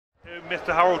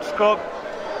Mr. Harold Scott.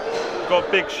 We've got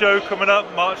a big show coming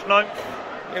up March 9th.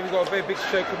 Yeah, we've got a very big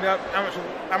show coming up.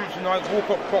 Amateur night,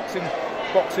 Walcot boxing.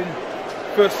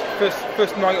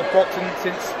 First night of boxing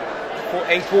since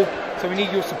April. So we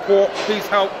need your support. Please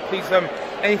help. Please,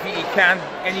 anything you can,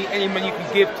 any money you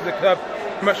can give to the club.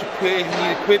 Much appreciated. We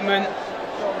need equipment,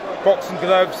 boxing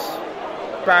gloves,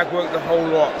 bag work, the whole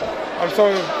lot. I'm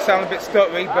sorry I sound a bit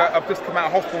stuttery, but I've just come out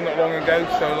of hospital not long ago,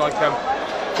 so like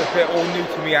it's a bit all new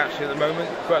to me actually at the moment.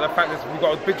 But the fact is we've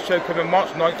got a big show coming March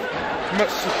 9th. Much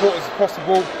support as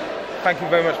possible. Thank you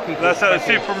very much, people. That's at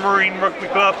the Supermarine Rugby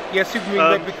Club. Yeah,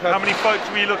 Supermarine Rugby Club. How many fights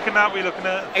are we looking at? We're looking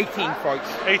at 18 fights.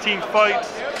 18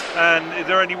 fights. And is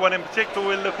there anyone in particular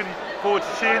we're looking forward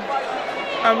to seeing?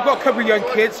 We've got a couple of young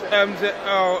kids that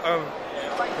are,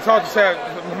 it's hard to say,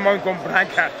 my mind's gone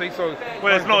blank actually. So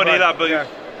well, it's not only that, but yeah.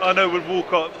 I know with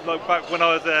Walcot, like back when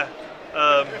I was there,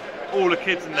 all the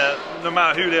kids in there, no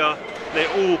matter who they are, they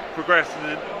all progress,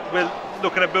 and we're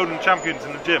looking at building champions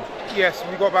in the gym. Yes,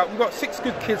 we've got 6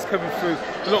 good kids coming through.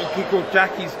 A lot of kid called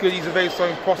Jackie's good. He's a very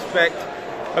strong prospect.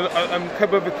 A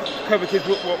couple of kids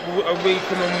are really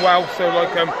coming well. So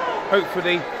like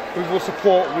hopefully with your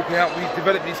support we can help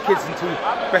develop these kids into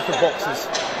better boxers.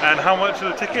 And how much are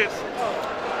the tickets?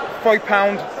 £5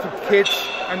 for kids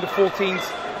under 14s,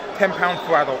 £10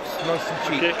 for adults. Nice and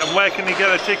cheap. Okay. And where can they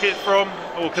get a ticket from,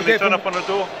 or can they turn up on the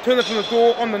door? Turn up on the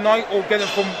door on the night, or get them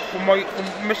from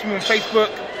message me on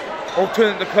Facebook, or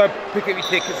turn at the club, pick up your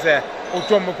tickets there, or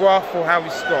John McGrath or Harry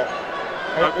Scott,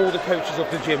 or all the coaches of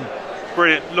the gym.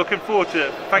 Brilliant. Looking forward to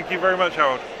it. Thank you very much,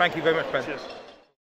 Harold. Thank you very much, Ben. Cheers.